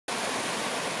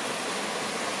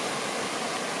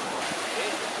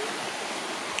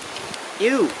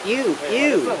Ew.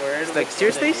 It's like,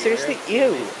 seriously?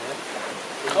 Ew.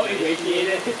 Oh, you ate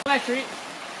my treat.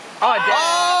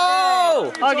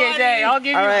 Oh! Okay, Jay, I'll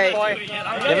give you the point.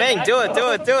 Yaming, do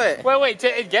it. Wait,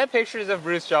 get pictures of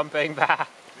Bruce jumping back.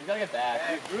 We gotta get back.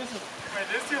 Hey, Bruce is... Wait,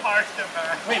 this is too hard to get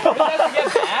back. Wait, Bruce has to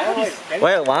get back?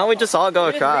 Wait, why don't we just all go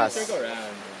across?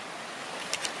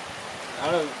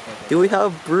 Do we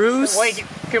have Bruce? Wait,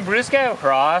 can Bruce get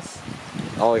across?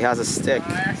 Oh, he has a stick.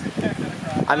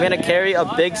 I'm gonna carry a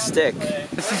big stick.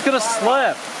 This is gonna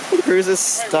slip. Bruce is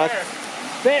stuck.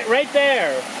 Right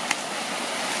there.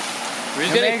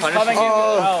 Bruce getting punished.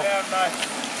 Oh. Yeah,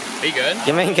 nice. Are you good?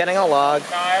 Yaming getting a log.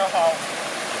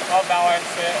 I'll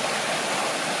balance it.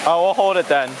 Oh, we'll hold it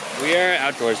then. We are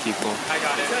outdoors people. I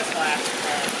got it.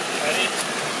 Ready?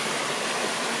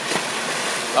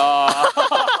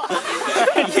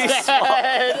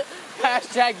 Dead.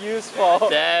 Hashtag useful.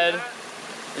 Dead.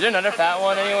 Is there another fat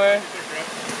one anywhere?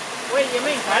 Wait, you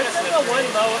mean I said the lower one.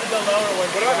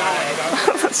 What about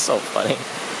that? That's so funny.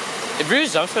 If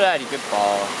Bruce jumps for that, he could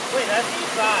fall. Wait, that's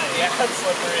inside. Yeah, that's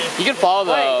slippery. He could fall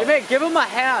though. Wait, give him a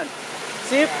hand.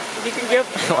 See if he can give.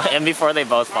 And before they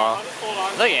both fall.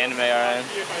 It's like anime, alright.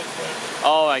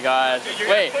 Oh my god.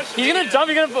 Wait, he's gonna jump,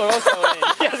 you're gonna both go in.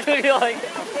 He's gonna be like.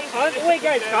 Wait,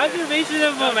 guys, conservation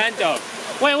of momentum.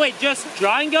 Wait, just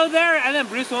draw and go there, and then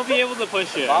Bruce won't be able to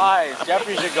push it. Nice,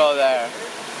 Jeffrey should go there.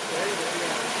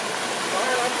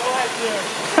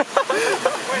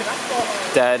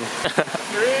 Dead.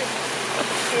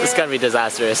 This is gonna be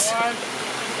disastrous.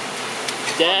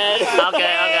 Dead.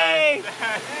 Okay.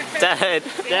 Dead.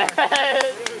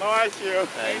 No issue.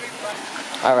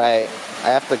 Alright, I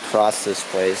have to cross this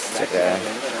place. Okay.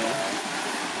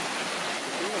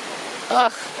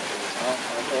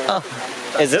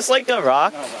 Is this like a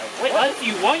rock? Wait,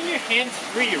 you want your hands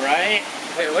free, right?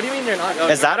 Wait, what do you mean they're not going?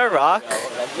 Is that a rock?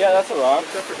 Yeah, that's a rock.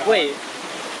 Wait.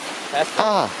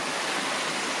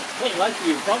 Wait, Let's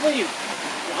you probably.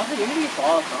 Honestly, even if you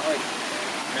fall, it's not like.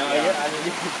 No,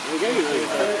 we're gonna be really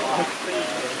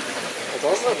it's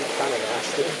also kind of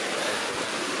nasty.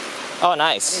 oh,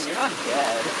 nice. You're not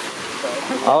dead.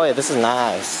 Oh, wait, this is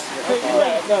nice.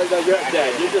 No, you're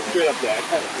dead. You're just straight up dead.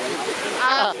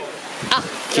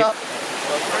 Keep.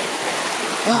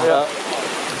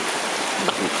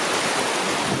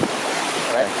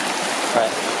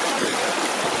 Right.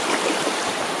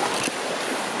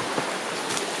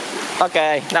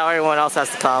 Okay, now everyone else has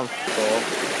to come.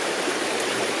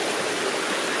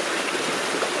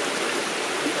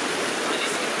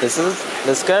 This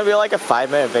is gonna be like a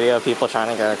 5-minute video of people trying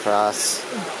to get across.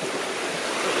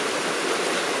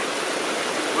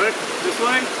 What? This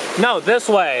way? No, this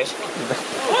way.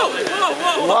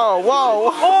 Whoa!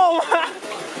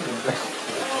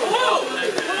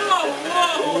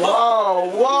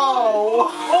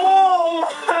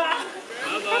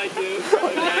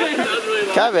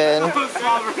 Kevin.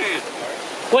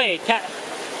 Wait,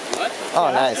 Oh,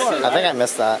 nice. I think I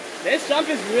missed that. this jump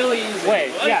is really easy.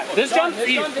 Wait, yeah, this jump is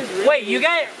easy. Wait,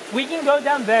 we can go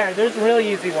down there. There's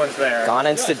really easy ones there.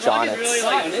 Gonnets to Jonnets. This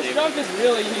jump is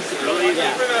really easy.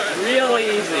 Really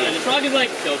easy. And the frog is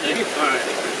like tilting. Alright.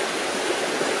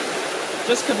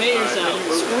 Just commit yourself.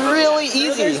 It's really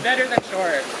easy. Better than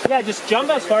short. Yeah, just jump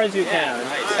as far as you can.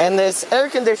 And this air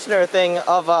conditioner thing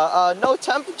of no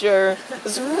temperature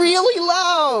is really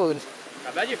loud.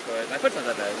 I bet you could. My foot's not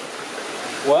that bad.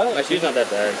 What? My shoe's not that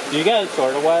bad. Do you get it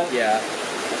sort of wet? Yeah.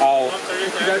 Oh.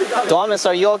 Thomas,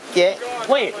 are you okay?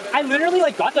 Wait, I literally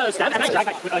like got the step and I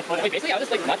dragged Wait, basically I was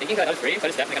just like not thinking that I was free, so I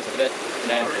just stepped and I got a bit. And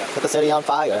then Put the city on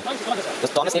fire. Does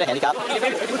Thomas need a handicap? yeah,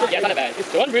 it's not that bad.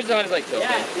 The one bridge on is like tilting.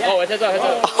 Oh, it's heads up.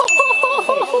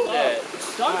 Yeah.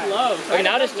 Jump low. Okay,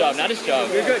 now just jump.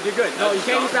 You're good. No, you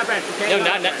can't use that bench.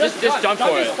 No, just jump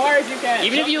for it. As far as you can.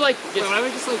 Even if you like just,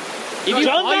 if you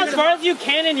jump fall, as far as you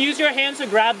can and use your hands to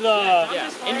grab the. Yeah.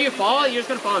 And if you fall, you're just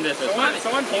gonna fall in this. Someone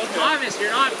told me. Thomas,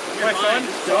 you're not. Wait,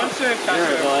 someone should catch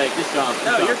it. Like, just jump.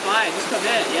 No, you're fine. Just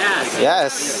commit. Yes.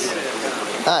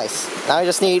 Yes. Nice. Now I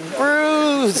just need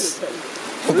Bruce.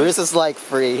 Bruce is like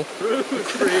free.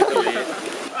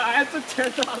 I have to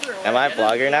turn the other way. Am I a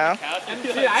vlogger now?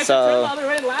 So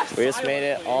we just made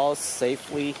it all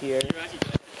safely here.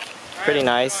 Pretty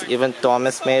nice. Even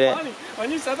Thomas made it.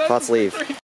 When you said that, Let's leave.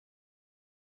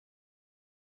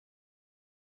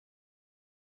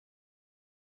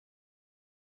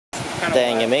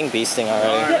 Dang, Yaming beasting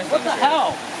already. What the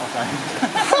hell?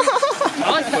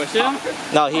 I like push him.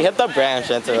 No, he hit the branch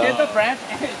into Hit it. the branch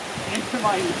into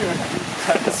my ear.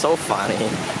 It's so funny.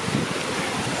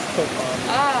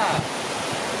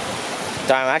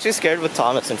 Damn, I'm actually scared with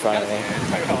Thomas in front of me.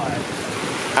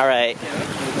 Alright.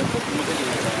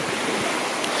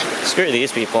 Screw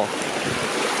these people.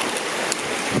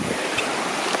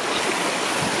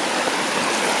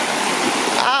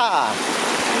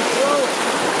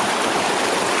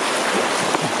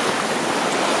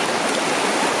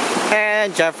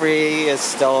 And Jeffrey is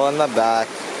still in the back.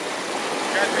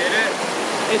 You guys made it?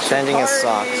 It's Changing his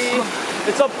socks.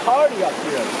 It's a party up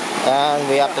here. And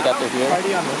we have to get through here.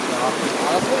 Party on this rock.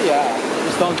 Honestly, yeah.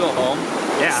 Just don't go home.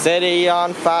 Yeah. City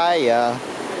on fire.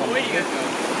 Oh, wait, you guys go.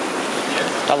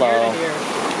 Hello.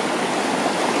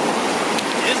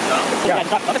 Yeah,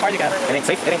 stop the party together. It ain't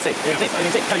safe. It ain't safe. It ain't safe. It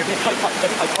ain't safe. Tell your kids, fight. Keep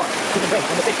it car. Keep it brave.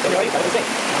 I'm safe. Are you ready? That was safe.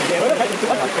 Yeah, we're gonna catch you.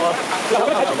 We're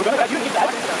gonna catch you. You need that.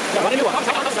 Yeah, run into it.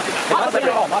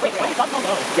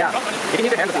 Yeah. You can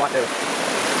use your hands if you want to.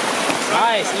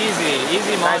 Nice,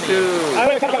 easy money.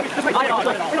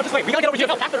 Just wait. We gotta get over here.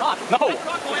 No, pack the rock. No.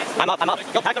 I'm up.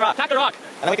 Yo, pack the rock. Pack the rock.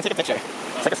 And then we can take a picture.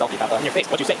 It's like a selfie, Papa. In your face.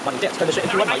 What you say? Money dance. Turn this shit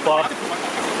into a night bar.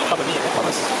 Fuck with me.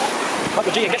 Fuck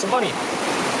with G and get some money.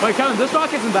 Wait, Kevin, this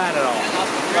rock isn't bad at all.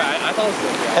 Right, I thought it was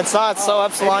good. Yeah. It's not, so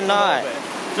Epsilon not.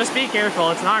 Just be careful.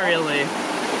 It's not really.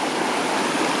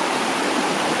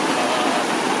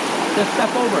 Just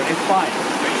step over. It's fine.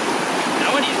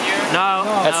 That one easier. No.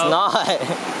 It's not.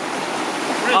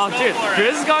 Oh, dude.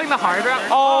 Grizz is going the hard route.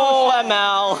 Oh,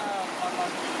 ML.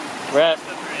 Rip.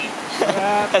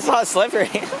 It's not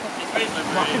slippery. My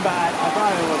bad. I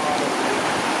thought it was.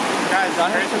 Guys,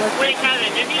 on here. Wait,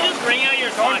 Kevin, if you just bring out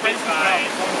your sock, it's fine.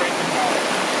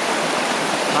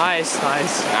 Nice.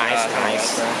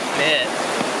 Bit.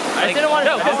 I didn't want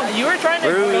to go. You were trying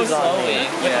to go Bruise on slowly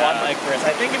me. with one leg first.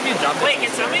 I think if you jump, Wait, can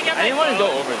somebody get my I didn't want to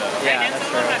go phone? over though. Yeah, that's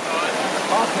true.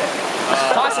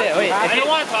 Toss it. Wait, I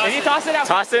don't want to toss if you it. toss it out.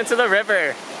 Toss it into the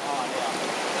river. Wait,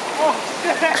 what?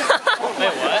 What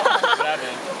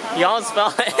happened? You almost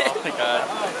fell it. Oh my god.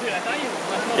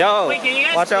 Yo, Wait, can you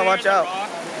guys watch out, clear watch the out. rock?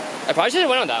 I probably should have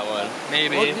went on that one.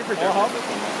 Maybe.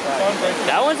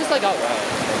 That one just like got wet.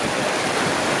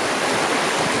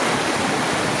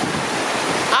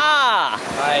 Ah!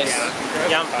 Nice.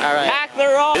 All right. Pack the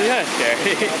rock. It's kind of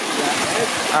scary.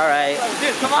 All right.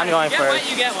 Dude, come on. I'm going get first. wet,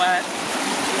 you get wet.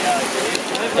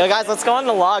 Yo, guys, let's go on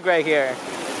the log right here.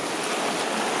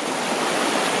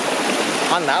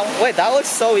 On that one? Wait, that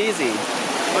looks so easy.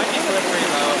 Might be slippery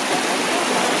though.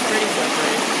 It's pretty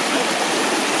slippery.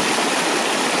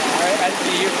 Alright, I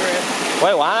see you first.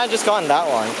 Wait, why don't I just go on that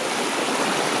one?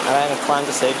 And then climb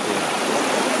to safety.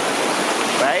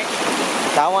 Right?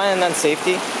 That one and then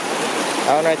safety.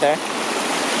 That one right there.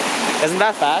 Isn't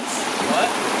that fast? What?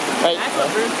 Right. That's a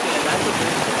Bruce kid. That's a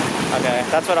Bruce kid. Okay,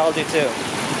 that's what I'll do too.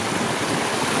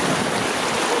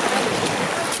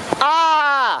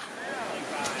 Ah!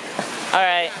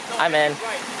 Alright, I'm in.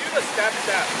 Right, do the step.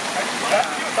 Do a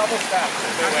double step.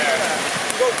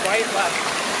 You go right,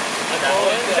 left.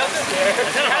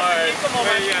 It's hard.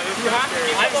 You have to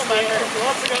keep my momentum. Who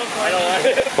wants to go for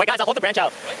it? Wait, guys, I'll hold the branch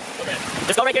out.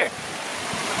 Just go right here.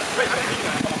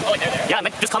 Yeah,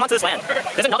 man, just come onto this land.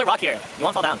 There's another rock here. You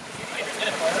won't fall down.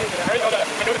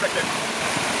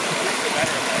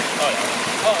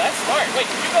 Oh, that's smart.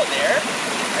 Wait, did you go there?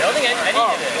 I don't think I did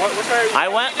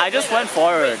it. I just went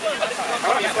forward.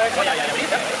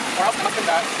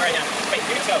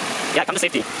 Yeah, come to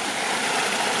safety.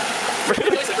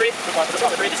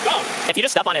 If you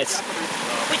just step on it, it's...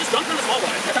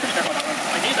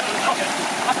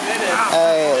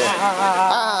 Hey.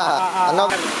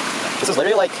 Another. This is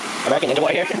literally like American Ninja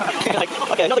Warrior. Like,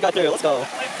 okay, another guy through, let's go.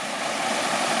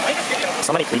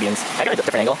 So many plebeians. I got a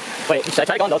different angle. Wait, should I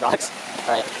try to go on those rocks?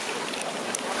 Alright.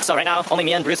 So right now, only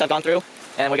me and Bruce have gone through,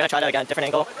 and we're gonna try to get a different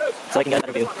angle so we can get a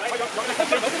better view. I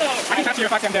can capture your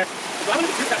fox there.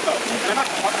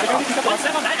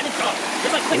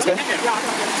 Things good?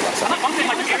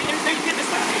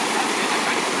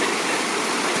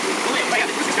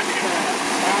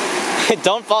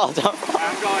 Don't fall, don't fall.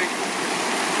 I'm going.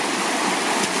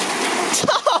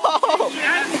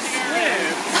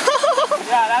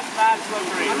 Yeah, that's bad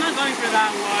slippery. I'm not going for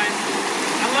that one.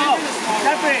 I'm going for the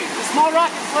small rock. The small rock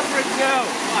is slippery too.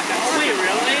 Wait,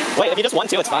 really? Wait, if you just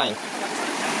want to, it's fine.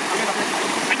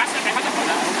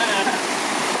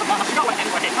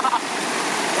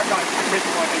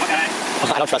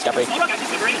 I don't trust Jeffrey.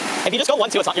 If you just go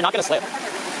 1-2, it's not, you're not gonna slip.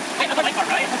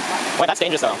 Wait, that's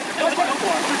dangerous though.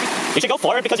 You should go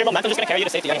forward because your momentum's just gonna carry you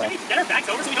to safety anyway. Get our bags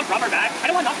over so we don't drop our bag. I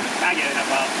don't want to knock the bag in as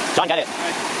well. John, get it.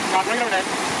 Bring it over there.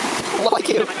 Like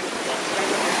you.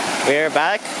 We're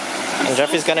back, and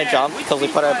Jeffrey's gonna jump because we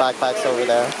put our backpacks over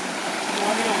there.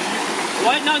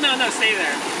 What? No, stay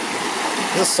there.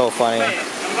 This is so funny. Wait,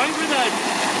 I'm going for the...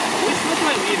 Which one do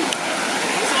I lead with? I'm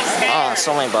so scared. Ah,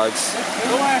 so many bugs.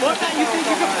 What that you think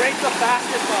you can break the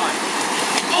fastest on?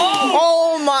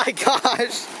 Oh my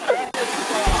gosh!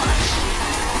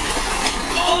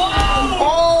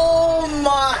 Oh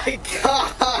my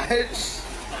gosh!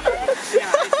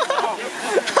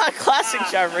 Classic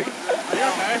Jeffrey. Are you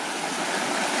okay?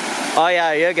 Oh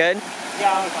yeah, you're good.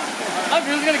 Yeah, I was fine. I'm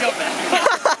just gonna go back.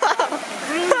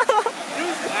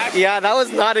 Yeah, that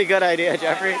was not a good idea,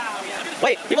 Jeffrey.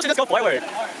 Wait, people should just go forward.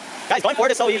 Guys, going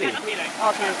forward is so easy. Yo, I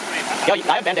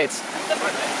have band-aids.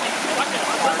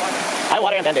 I have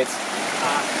water and band-aids.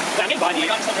 I'm getting body.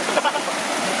 No,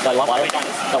 you want water? No,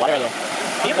 water right here.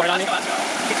 Can you pour it on me?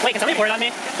 Wait, can somebody pour it on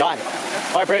me? John.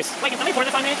 Or Bruce. Wait, can somebody pour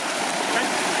this on me? Go.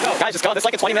 Guys, just go. This is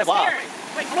like a 20-minute vlog.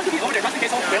 Wait, someone could be over there. Just in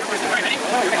case someone fails first. Ready?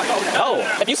 No,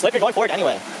 if you slip, you're going forward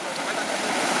anyway.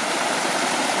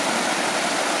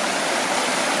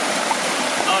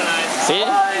 Oh, nice. See?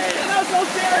 That was so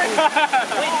scary.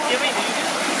 Wait,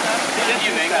 did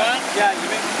you make one? Yeah, you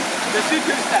make. There's two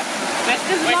steps. Wait,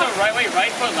 so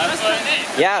right foot, left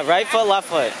foot? Yeah, right foot, left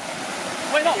foot.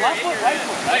 Wait, no, left foot, right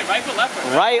foot. Wait, right foot, left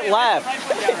foot. Right, left.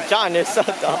 John, you're so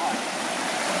dumb.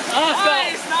 Oh, let's go.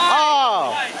 Nice.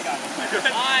 Oh!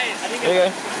 Nice. You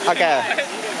good? Okay.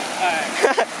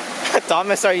 Alright.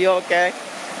 Thomas, are you okay?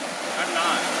 I'm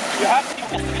not. You have to.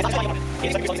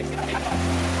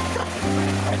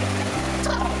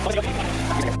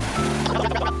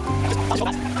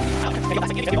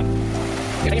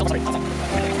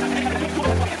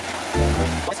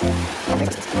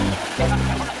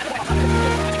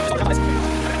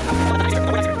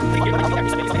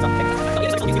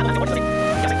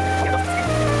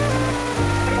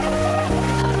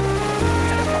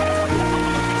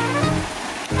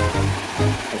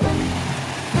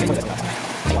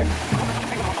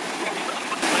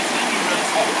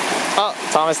 Oh,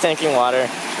 Thomas tanking water.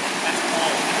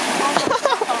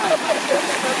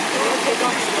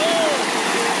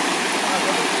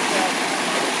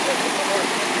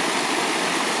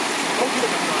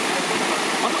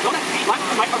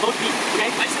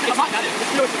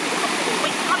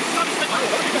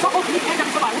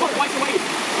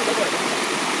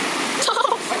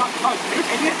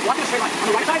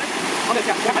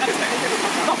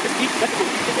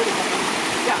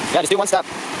 Yeah, just do one step.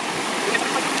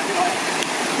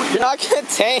 You're not gonna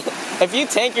tank. If you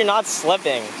tank, you're not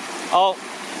slipping. Oh,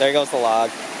 there goes the log.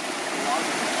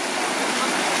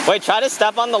 Wait, try to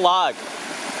step on the log.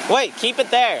 Wait, keep it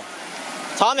there.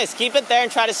 Thomas, keep it there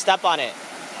and try to step on it.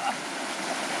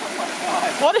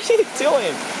 What are you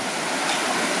doing?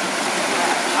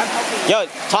 Yo,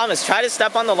 Thomas, try to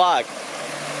step on the log.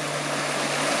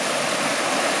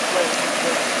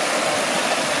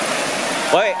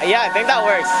 Wait, yeah, I think that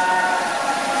works.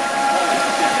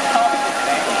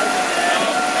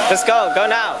 Just go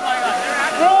now.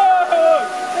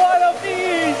 What a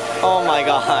beast! Oh my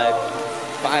god.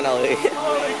 Finally.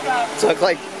 Took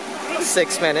like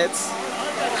 6 minutes.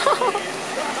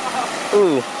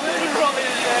 Ooh.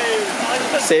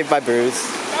 Saved by Bruce.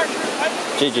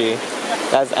 GG.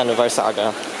 That's the end of our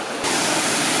saga.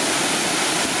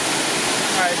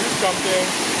 Alright, who's jumping?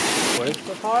 What is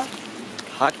the car?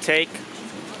 Hot take.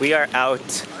 We are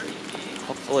out.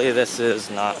 Hopefully this is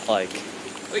not like...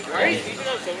 Wait, why are you teaching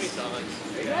us so many songs?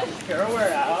 Are you guys sure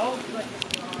we're out?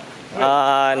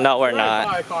 no we're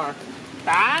not. Car.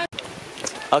 That?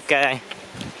 Okay.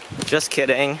 Just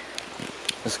kidding.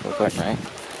 Let's go quick, right?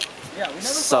 Yeah, we never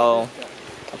So,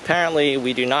 apparently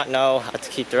we do not know how to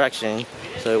keep direction.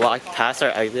 So we walked past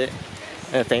our exit,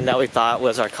 and the thing that we thought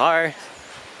was our car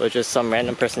was just some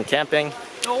random person camping.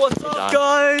 Oh, what's up,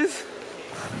 John. guys?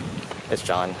 It's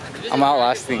John. I'm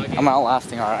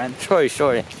outlasting, alright?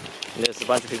 Sure. There's a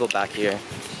bunch of people back here.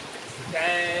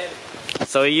 Dead.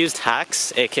 So we used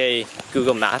Hacks, aka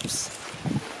Google Maps.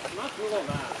 Not Google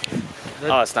Maps.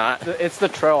 Oh, it's not? It's the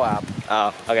Trail app.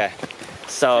 Oh, okay.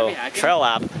 So, Trail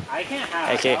app, I can't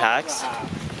have aka Hacks.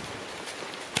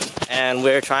 And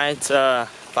we're trying to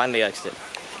find the exit.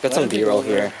 Got some B-roll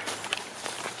here.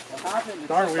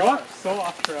 Darn, we walked so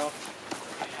off trail.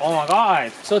 Oh my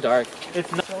god. So dark.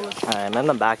 It's not Alright, I'm in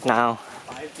the back now.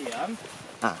 5 p.m.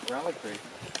 We're at like 3.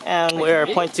 And we're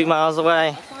 0.2 miles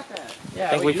away. Yeah, I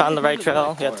think we found the right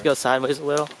trail. You have to go sideways a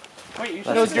little. Wait, you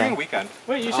should That's have okay. during weekend.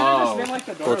 Wait, you should have just been like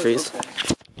the door. Cool trees.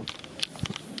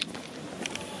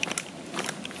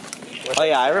 Oh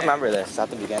yeah, I remember this at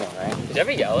the beginning, right? Is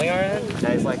Jeffrey yelling already?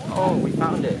 Yeah, he's like, oh, we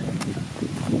found it.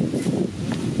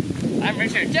 I'm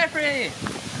Richard. Jeffrey!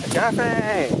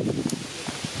 Jeffrey!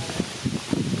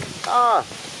 Ah!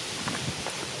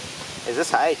 Is this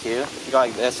high IQ? You go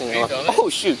like this and you Are you go, filming? oh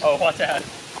shoot! Oh, watch out.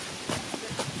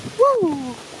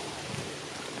 Woo!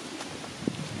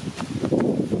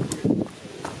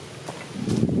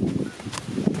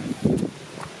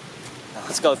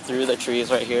 Let's go through the trees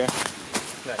right here.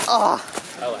 Ah!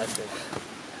 Oh, that's good.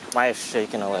 My is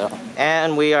shaking a little.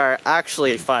 And we are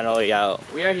actually finally out.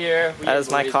 We are here. That is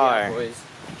my car.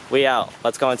 We out.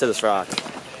 Let's go into this rock.